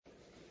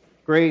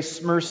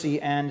Grace, mercy,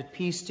 and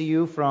peace to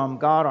you from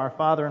God our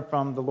Father and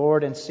from the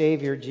Lord and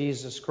Savior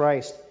Jesus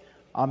Christ.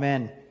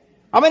 Amen.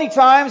 How many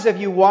times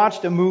have you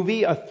watched a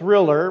movie, a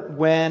thriller,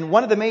 when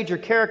one of the major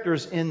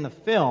characters in the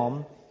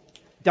film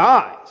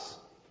dies,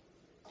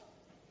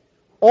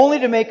 only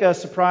to make a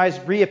surprise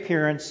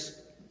reappearance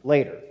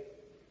later?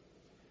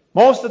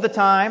 Most of the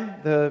time,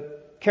 the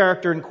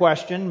character in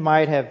question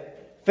might have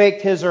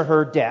faked his or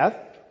her death.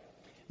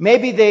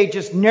 Maybe they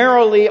just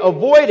narrowly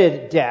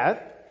avoided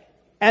death.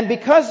 And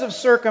because of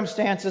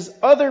circumstances,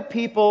 other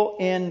people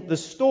in the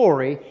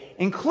story,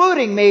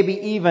 including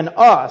maybe even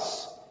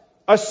us,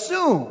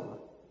 assume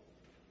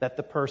that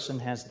the person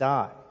has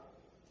died.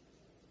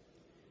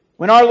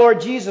 When our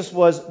Lord Jesus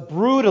was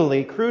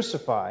brutally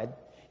crucified,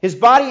 His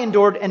body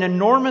endured an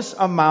enormous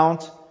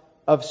amount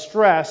of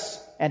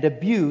stress and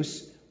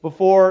abuse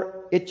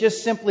before it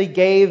just simply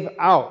gave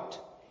out,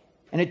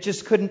 and it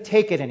just couldn't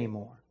take it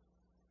anymore.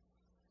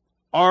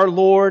 Our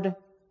Lord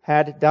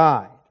had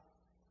died.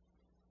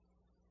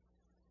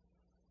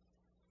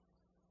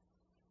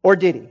 Or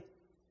did He?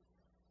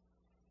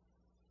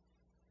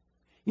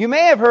 You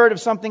may have heard of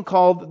something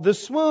called the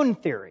swoon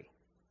theory.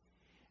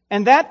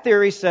 And that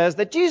theory says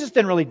that Jesus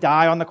didn't really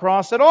die on the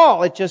cross at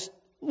all. It just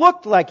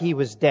looked like He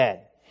was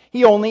dead.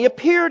 He only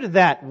appeared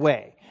that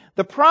way.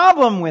 The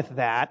problem with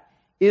that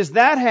is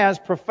that has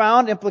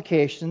profound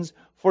implications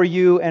for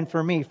you and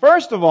for me.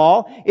 First of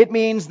all, it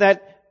means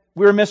that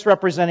we're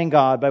misrepresenting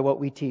God by what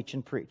we teach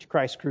and preach,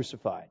 Christ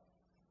crucified,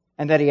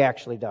 and that He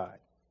actually died.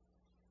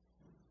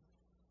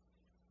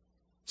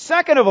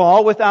 Second of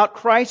all, without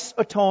Christ's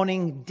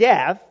atoning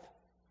death,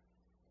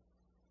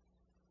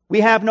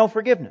 we have no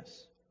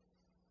forgiveness.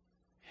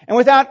 And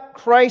without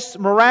Christ's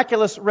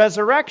miraculous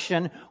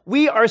resurrection,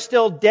 we are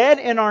still dead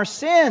in our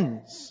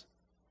sins.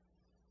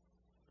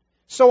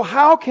 So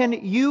how can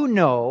you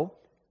know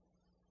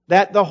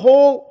that the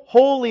whole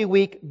Holy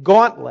Week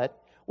gauntlet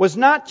was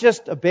not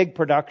just a big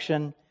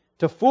production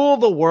to fool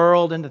the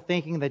world into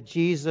thinking that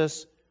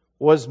Jesus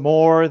was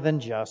more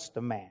than just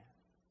a man?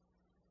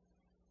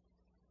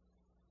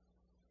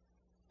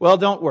 Well,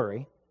 don't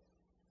worry.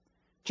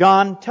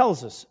 John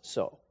tells us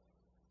so.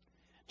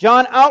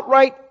 John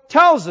outright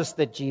tells us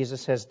that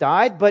Jesus has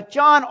died, but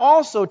John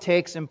also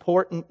takes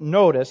important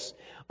notice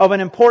of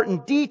an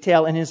important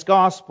detail in his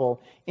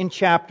gospel in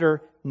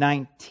chapter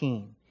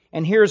 19.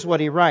 And here's what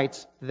he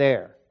writes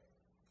there.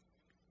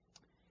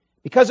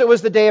 Because it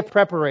was the day of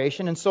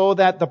preparation, and so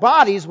that the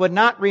bodies would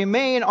not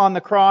remain on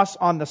the cross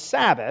on the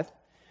Sabbath,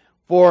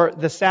 for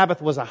the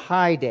Sabbath was a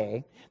high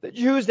day, the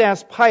Jews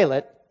asked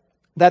Pilate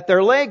that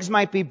their legs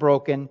might be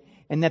broken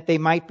and that they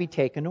might be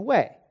taken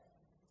away.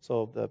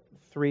 So the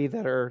three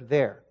that are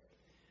there.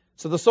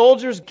 So the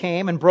soldiers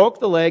came and broke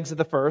the legs of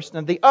the first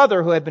and the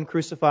other who had been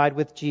crucified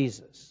with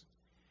Jesus.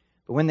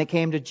 But when they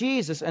came to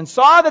Jesus and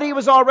saw that He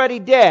was already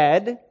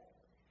dead,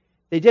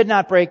 they did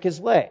not break His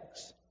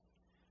legs.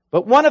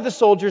 But one of the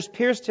soldiers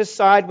pierced His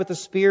side with a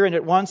spear, and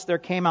at once there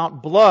came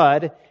out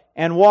blood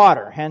and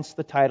water, hence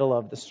the title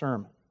of the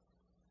sermon.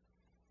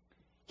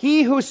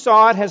 He who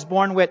saw it has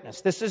borne witness.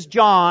 This is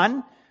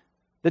John,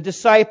 the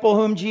disciple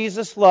whom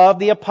Jesus loved,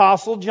 the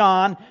apostle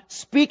John,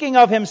 speaking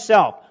of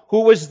himself,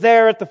 who was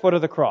there at the foot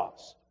of the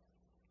cross.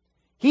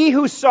 He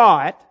who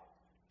saw it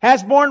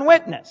has borne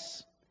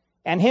witness,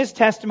 and his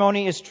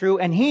testimony is true,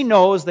 and he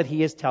knows that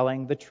he is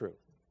telling the truth,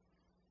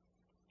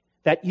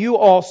 that you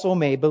also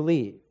may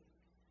believe.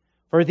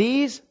 For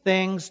these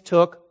things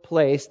took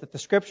place that the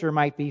Scripture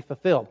might be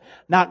fulfilled.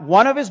 Not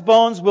one of His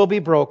bones will be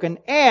broken,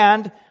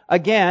 and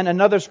again,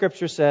 another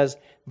Scripture says,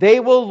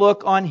 they will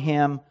look on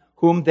Him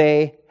whom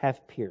they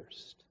have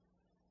pierced.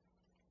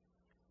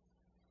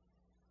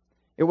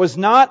 It was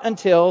not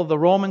until the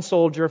Roman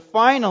soldier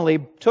finally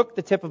took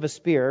the tip of a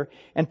spear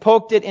and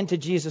poked it into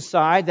Jesus'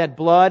 side that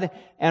blood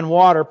and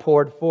water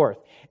poured forth.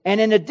 And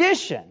in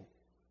addition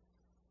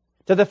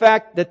to the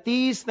fact that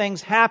these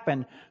things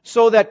happened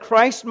so that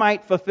Christ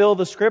might fulfill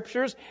the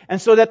Scriptures and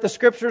so that the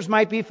Scriptures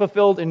might be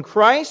fulfilled in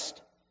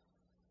Christ,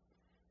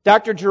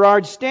 Dr.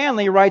 Gerard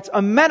Stanley writes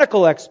a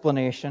medical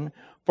explanation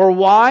for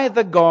why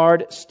the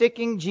guard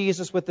sticking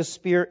Jesus with the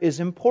spear is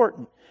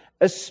important,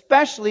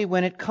 especially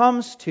when it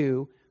comes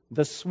to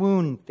the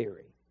swoon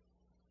theory.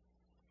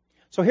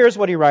 So here's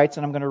what he writes,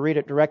 and I'm going to read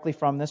it directly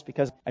from this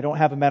because I don't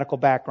have a medical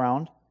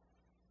background.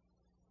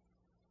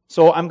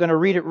 So I'm going to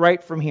read it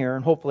right from here,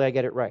 and hopefully I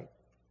get it right.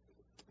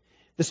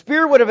 The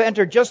spear would have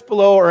entered just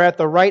below or at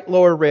the right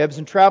lower ribs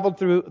and traveled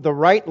through the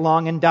right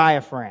lung and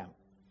diaphragm.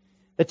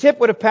 The tip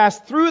would have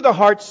passed through the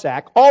heart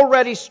sac,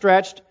 already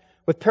stretched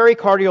with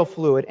pericardial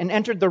fluid, and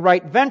entered the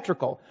right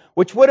ventricle,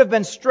 which would have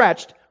been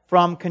stretched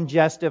from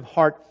congestive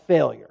heart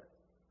failure.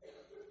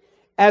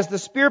 As the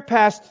spear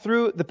passed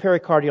through the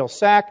pericardial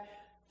sac,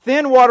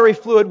 thin watery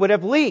fluid would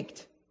have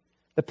leaked.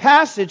 The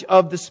passage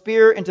of the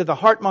spear into the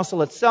heart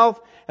muscle itself,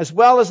 as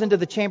well as into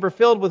the chamber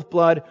filled with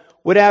blood,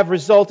 would have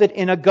resulted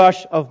in a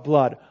gush of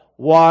blood,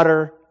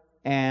 water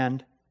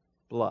and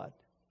blood.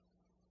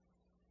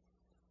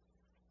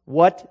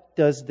 What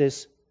does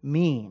this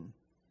mean?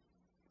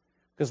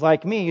 Because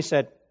like me, you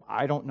said,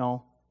 I don't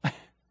know.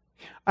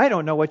 I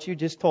don't know what you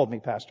just told me,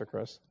 Pastor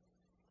Chris.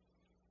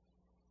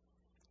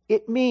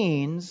 It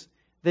means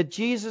that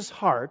Jesus'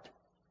 heart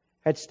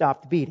had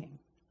stopped beating.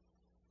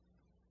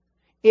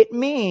 It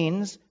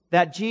means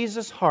that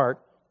Jesus'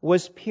 heart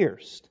was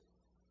pierced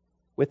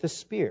with a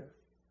spear.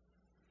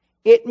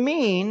 It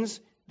means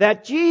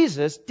that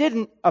Jesus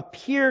didn't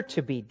appear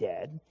to be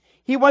dead.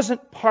 He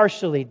wasn't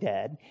partially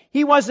dead.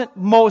 He wasn't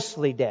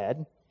mostly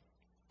dead.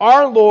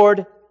 Our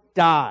Lord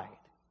died.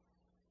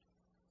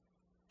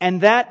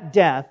 And that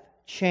death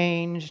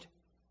changed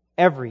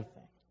everything.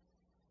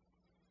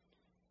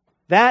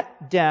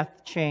 That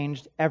death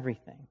changed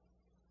everything.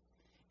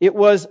 It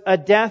was a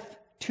death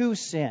to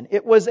sin.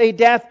 It was a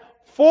death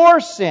for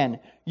sin.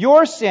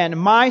 Your sin,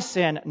 my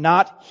sin,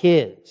 not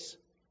His.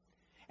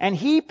 And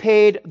He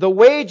paid the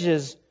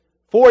wages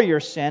for your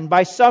sin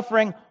by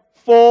suffering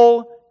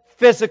full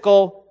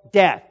physical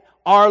death.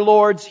 Our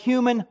Lord's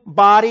human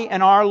body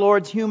and our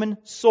Lord's human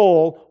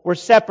soul were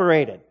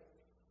separated.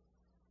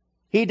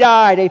 He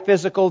died a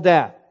physical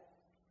death.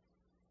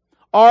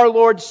 Our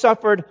Lord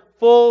suffered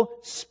full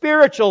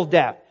spiritual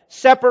death,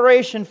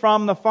 separation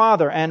from the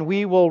Father. And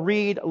we will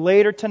read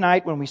later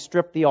tonight when we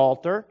strip the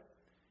altar,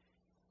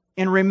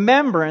 in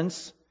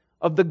remembrance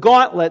of the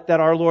gauntlet that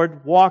our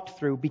Lord walked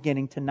through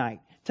beginning tonight.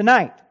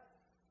 Tonight,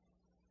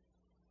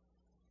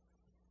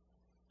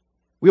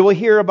 we will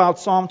hear about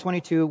Psalm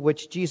 22,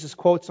 which Jesus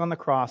quotes on the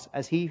cross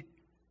as He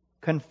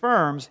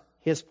confirms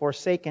His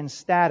forsaken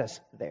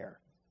status there.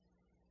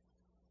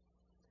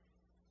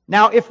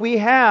 Now, if we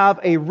have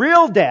a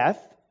real death,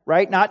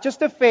 right, not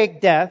just a fake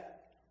death,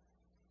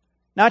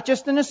 not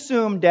just an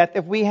assumed death,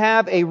 if we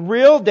have a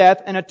real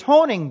death, an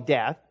atoning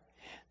death,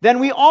 then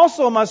we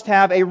also must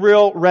have a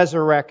real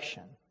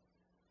resurrection.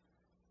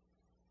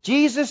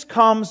 Jesus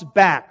comes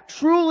back,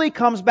 truly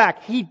comes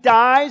back. He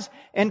dies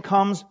and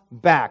comes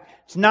back.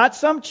 It's not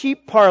some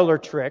cheap parlor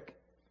trick.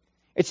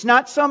 It's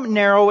not some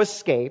narrow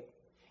escape.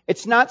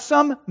 It's not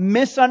some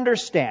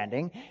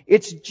misunderstanding.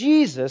 It's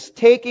Jesus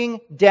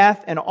taking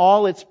death and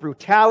all its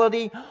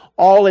brutality,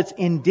 all its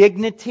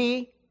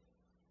indignity,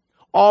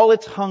 all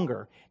its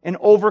hunger, and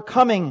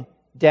overcoming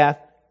death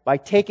by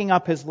taking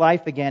up His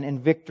life again in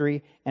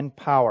victory and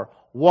power.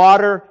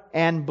 Water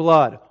and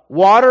blood.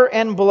 Water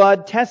and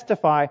blood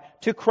testify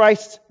to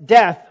Christ's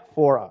death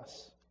for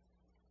us,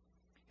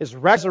 His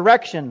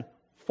resurrection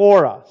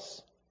for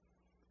us,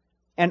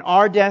 and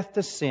our death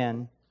to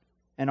sin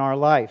and our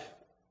life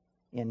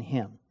in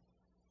Him.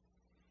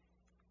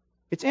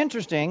 It's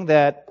interesting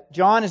that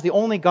John is the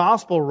only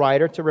gospel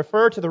writer to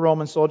refer to the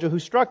Roman soldier who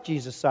struck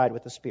Jesus' side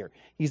with a spear.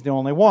 He's the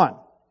only one.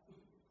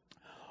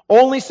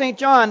 Only St.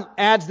 John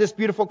adds this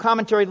beautiful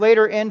commentary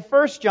later in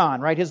 1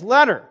 John, right? His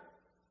letter.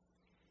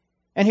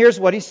 And here's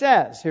what he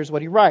says. Here's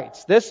what he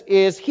writes. This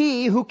is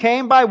He who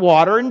came by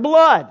water and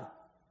blood.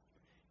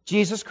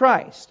 Jesus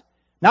Christ.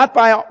 Not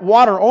by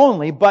water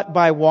only, but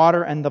by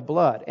water and the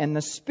blood. And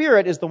the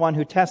Spirit is the one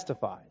who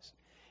testifies.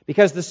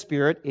 Because the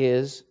Spirit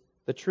is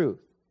the truth.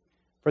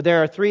 For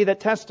there are three that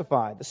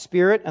testify, the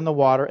Spirit and the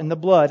water and the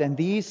blood, and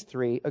these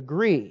three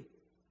agree.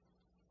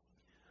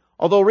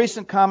 Although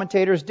recent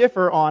commentators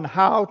differ on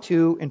how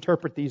to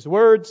interpret these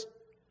words,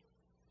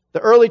 the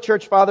early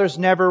church fathers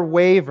never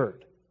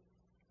wavered.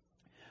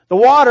 The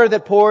water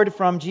that poured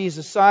from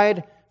Jesus'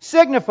 side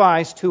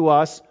signifies to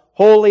us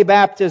holy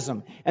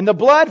baptism. And the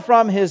blood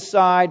from His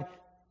side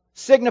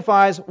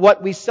signifies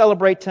what we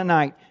celebrate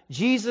tonight,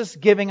 Jesus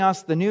giving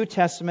us the New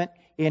Testament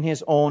in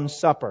His own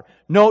supper.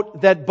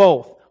 Note that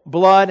both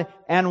blood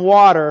and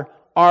water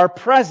are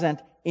present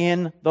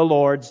in the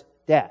Lord's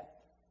death.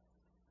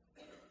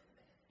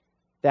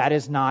 That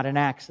is not an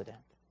accident.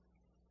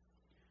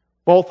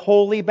 Both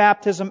holy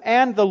baptism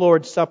and the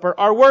Lord's Supper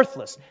are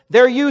worthless.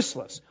 They're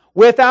useless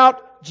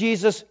without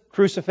Jesus'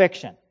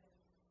 crucifixion.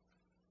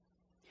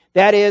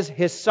 That is,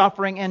 His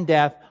suffering and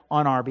death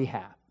on our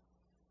behalf.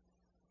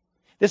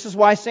 This is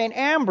why St.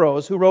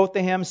 Ambrose, who wrote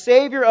the hymn,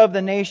 Savior of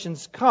the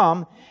Nations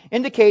Come,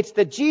 indicates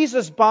that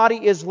Jesus'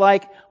 body is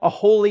like a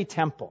holy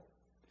temple,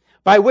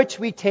 by which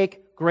we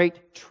take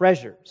great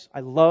treasures.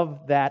 I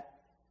love that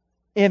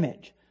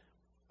image.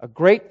 A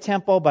great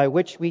temple by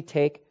which we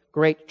take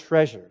great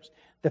treasures.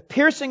 The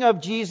piercing of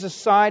Jesus'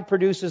 side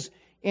produces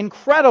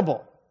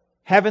incredible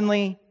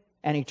heavenly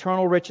and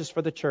eternal riches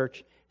for the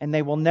church, and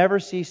they will never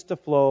cease to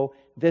flow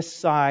this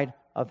side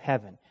of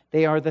heaven.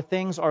 They are the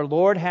things our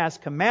Lord has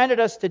commanded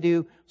us to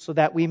do so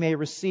that we may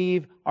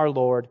receive our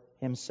Lord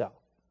Himself.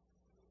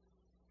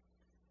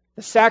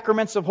 The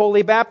sacraments of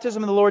holy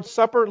baptism and the Lord's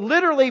Supper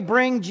literally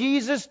bring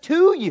Jesus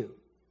to you.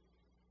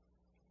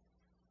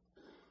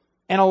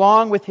 And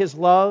along with His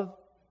love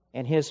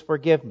and His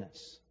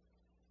forgiveness.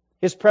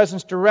 His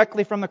presence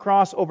directly from the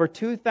cross over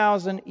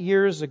 2,000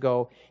 years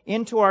ago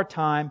into our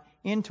time,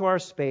 into our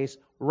space,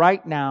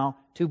 right now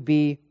to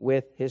be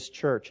with His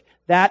church.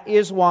 That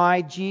is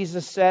why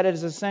Jesus said at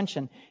His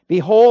ascension,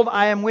 Behold,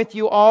 I am with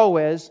you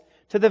always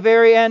to the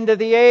very end of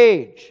the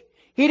age.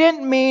 He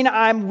didn't mean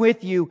I'm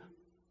with you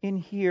in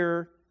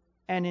here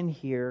and in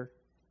here.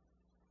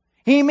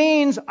 He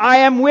means I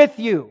am with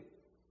you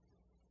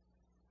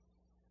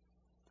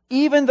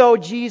Even though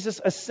Jesus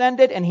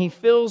ascended and He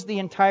fills the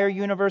entire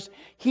universe,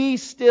 He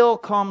still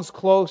comes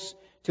close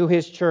to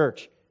His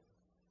church.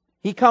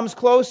 He comes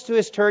close to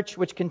His church,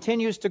 which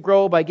continues to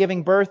grow by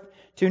giving birth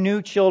to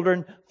new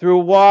children through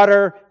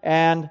water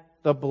and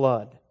the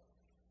blood.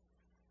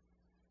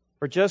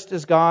 For just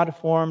as God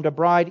formed a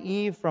bride,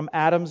 Eve, from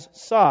Adam's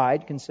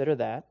side, consider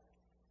that,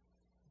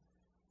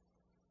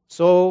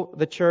 so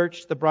the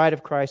church, the bride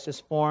of Christ, is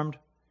formed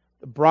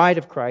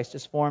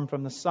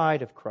from the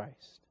side of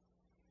Christ.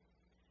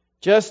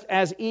 Just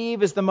as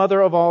Eve is the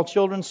mother of all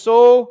children,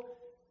 so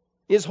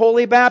is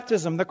holy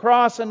baptism, the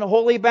cross and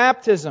holy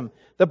baptism,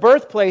 the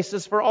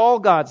birthplaces for all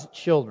God's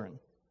children.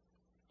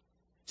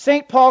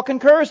 St. Paul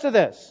concurs to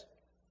this.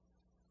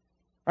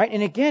 Right?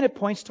 And again, it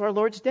points to our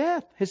Lord's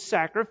death, His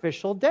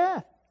sacrificial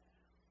death.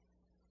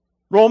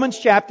 Romans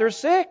chapter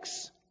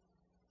 6.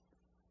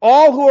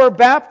 All who are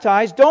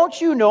baptized, don't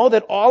you know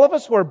that all of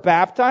us who are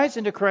baptized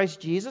into Christ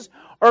Jesus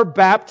are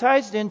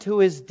baptized into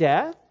His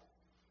death?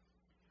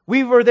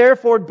 We were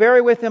therefore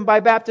buried with Him by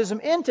baptism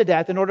into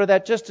death, in order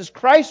that just as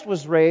Christ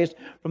was raised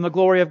from the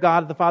glory of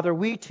God the Father,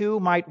 we too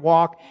might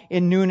walk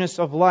in newness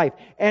of life.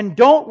 And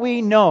don't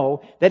we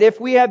know that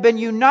if we have been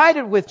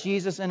united with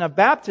Jesus in a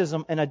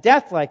baptism and a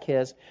death like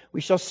His,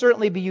 we shall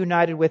certainly be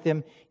united with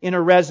Him in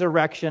a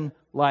resurrection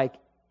like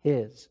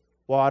His,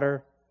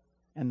 water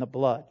and the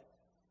blood.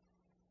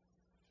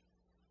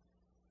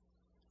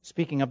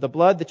 Speaking of the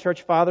blood, the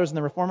Church Fathers and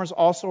the Reformers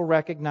also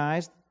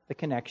recognized the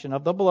connection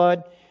of the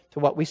blood to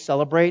what we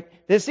celebrate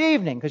this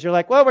evening. Because you're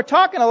like, well, we're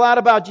talking a lot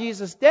about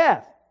Jesus'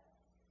 death.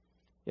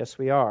 Yes,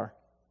 we are.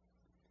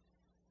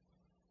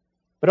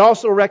 But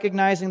also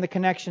recognizing the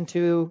connection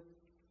to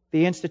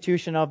the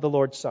institution of the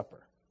Lord's Supper.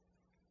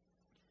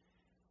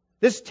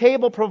 This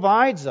table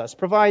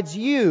provides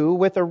you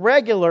with a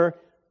regular,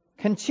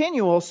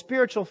 continual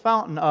spiritual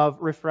fountain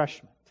of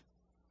refreshment.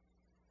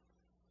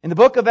 In the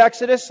book of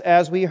Exodus,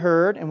 as we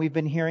heard, and we've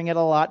been hearing it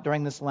a lot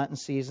during this Lenten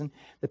season,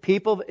 the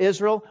people of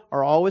Israel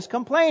are always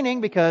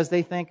complaining because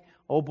they think,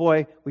 oh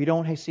boy, we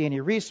don't see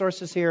any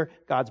resources here.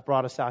 God's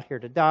brought us out here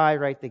to die,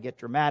 right? They get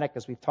dramatic,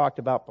 as we've talked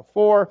about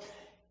before.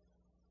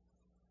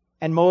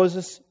 And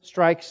Moses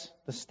strikes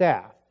the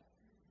staff,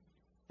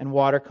 and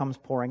water comes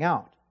pouring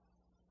out.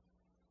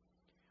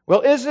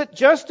 Well, is it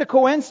just a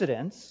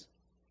coincidence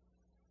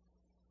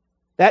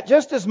that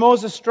just as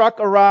Moses struck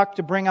a rock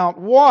to bring out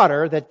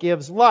water that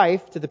gives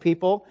life to the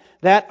people,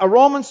 that a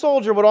Roman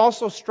soldier would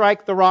also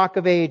strike the rock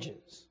of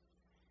ages,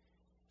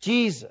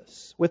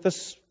 Jesus, with a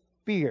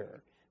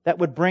spear that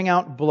would bring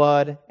out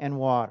blood and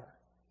water?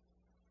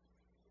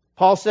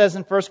 Paul says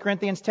in 1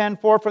 Corinthians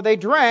 10:4, for they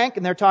drank,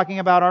 and they're talking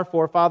about our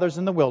forefathers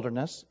in the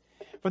wilderness,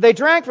 for they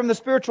drank from the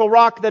spiritual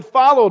rock that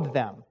followed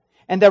them,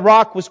 and the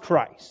rock was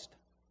Christ.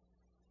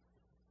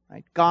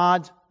 Right?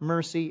 God's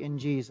mercy in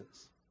Jesus.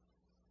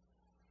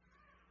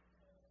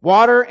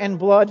 Water and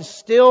blood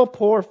still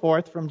pour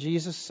forth from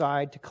Jesus'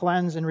 side to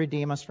cleanse and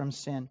redeem us from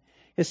sin.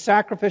 His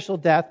sacrificial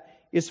death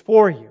is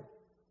for you,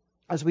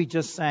 as we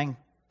just sang,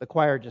 the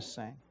choir just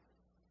sang.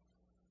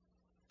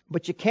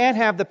 But you can't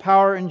have the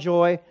power and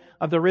joy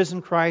of the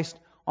risen Christ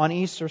on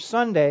Easter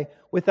Sunday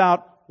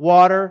without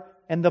water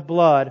and the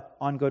blood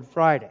on Good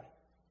Friday.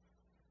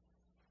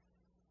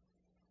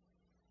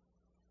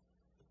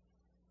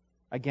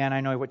 Again,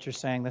 I know what you're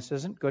saying. This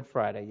isn't Good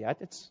Friday yet.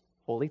 It's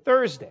Holy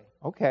Thursday.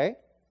 Okay.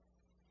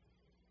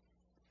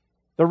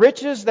 The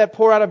riches that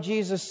pour out of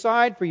Jesus'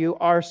 side for you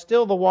are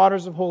still the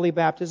waters of holy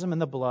baptism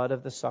and the blood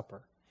of the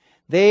supper.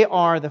 They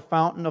are the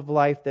fountain of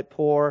life that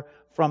pour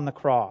from the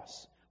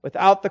cross.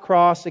 Without the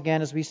cross,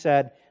 again, as we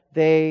said,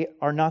 they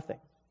are nothing.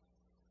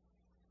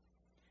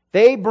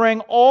 They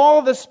bring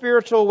all the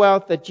spiritual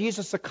wealth that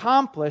Jesus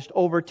accomplished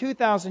over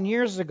 2,000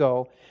 years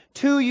ago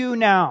to you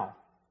now.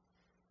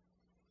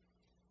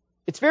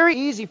 It's very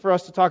easy for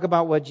us to talk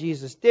about what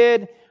Jesus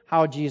did,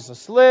 how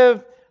Jesus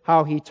lived,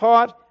 how He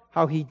taught,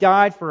 how He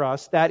died for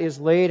us. That is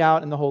laid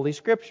out in the Holy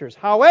Scriptures.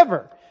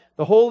 However,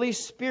 the Holy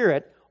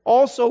Spirit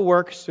also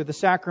works through the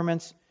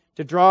sacraments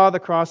to draw the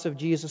cross of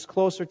Jesus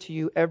closer to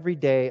you every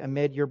day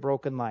amid your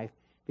broken life,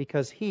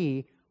 because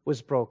He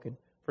was broken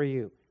for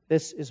you.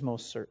 This is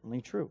most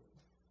certainly true.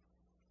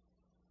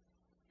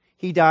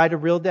 He died a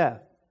real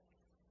death.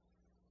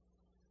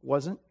 It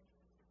wasn't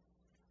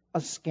a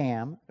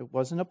scam. It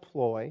wasn't a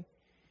ploy.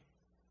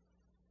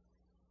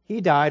 He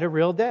died a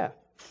real death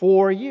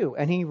for you,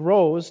 and He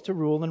rose to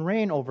rule and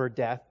reign over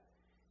death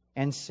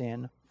and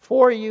sin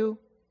for you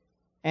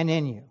and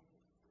in you.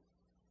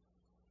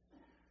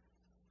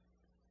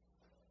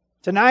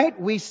 Tonight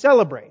we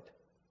celebrate.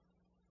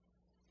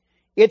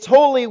 It's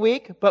Holy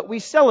Week, but we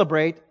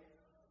celebrate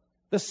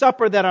the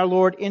supper that our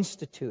Lord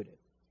instituted.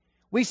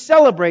 We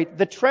celebrate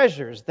the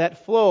treasures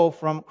that flow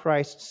from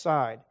Christ's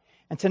side.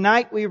 And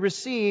tonight we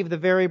receive the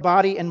very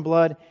body and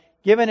blood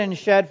given and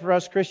shed for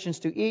us Christians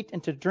to eat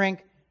and to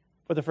drink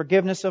for the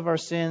forgiveness of our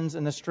sins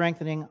and the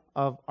strengthening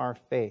of our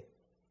faith.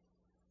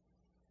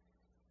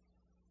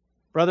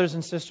 Brothers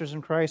and sisters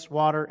in Christ,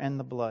 water and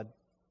the blood.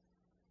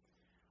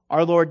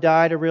 Our Lord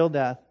died a real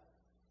death.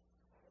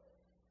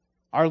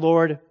 Our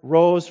Lord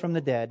rose from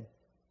the dead.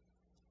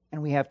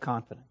 And we have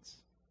confidence.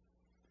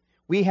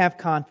 We have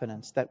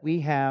confidence that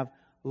we have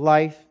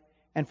life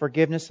and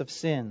forgiveness of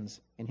sins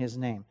in His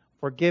name.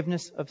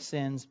 Forgiveness of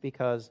sins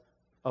because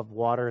of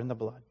water in the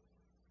blood.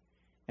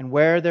 And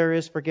where there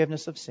is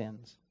forgiveness of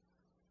sins,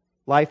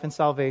 life and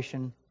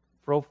salvation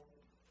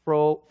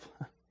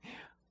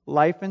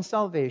life and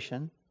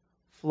salvation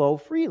flow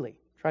freely.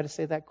 Try to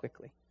say that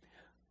quickly.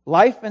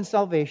 Life and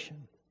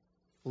salvation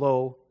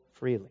flow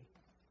freely.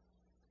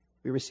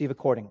 We receive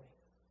accordingly.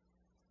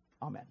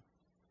 Amen.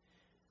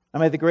 Now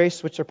may the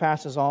grace which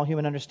surpasses all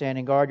human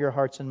understanding guard your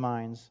hearts and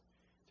minds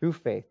through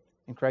faith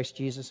in Christ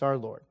Jesus our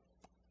Lord.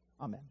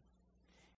 Amen.